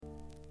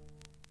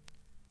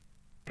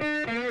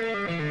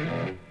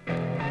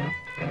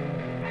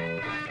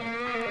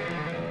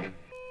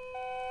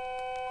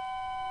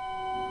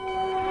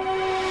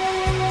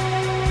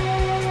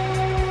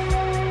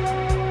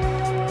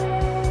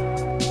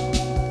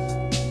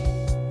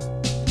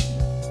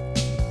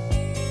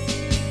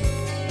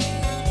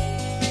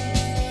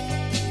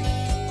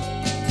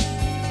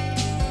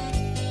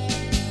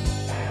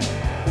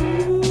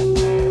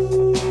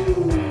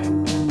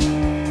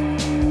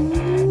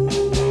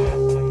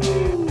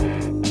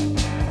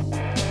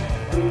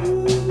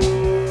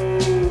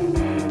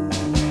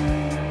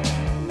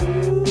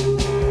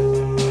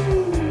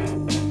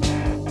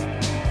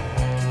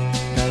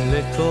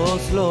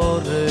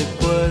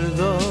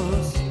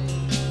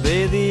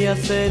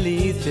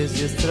felices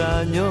y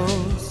extraños,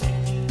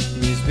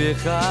 mis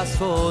viejas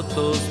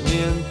fotos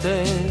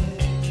mienten.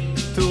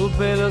 Tu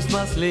pelo es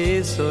más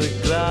liso y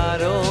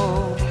claro,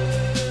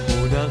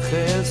 un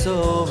ángel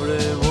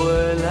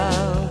sobrevuela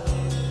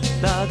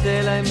la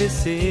tela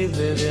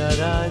invisible de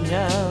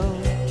araña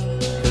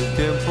que el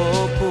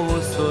tiempo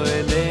puso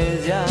en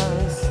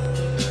ellas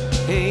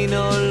y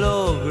no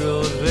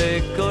logro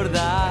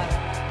recordar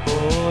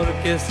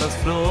porque esas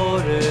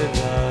flores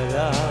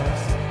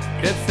raras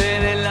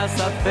crecen en las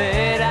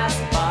aceras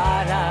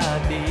para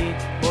ti.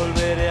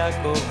 Volveré a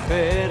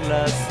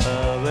cogerlas,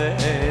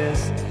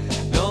 sabes,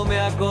 no me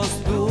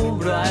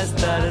acostumbro a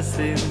estar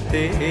sin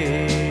ti.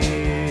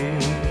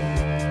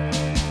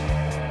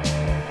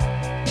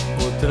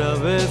 Otra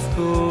vez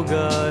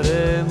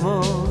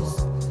jugaremos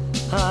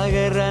a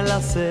guerra en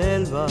la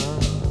selva,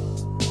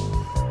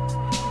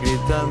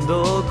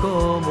 gritando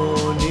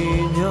como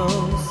niños,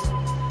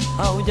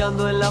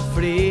 aullando en la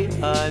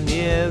fría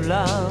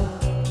niebla.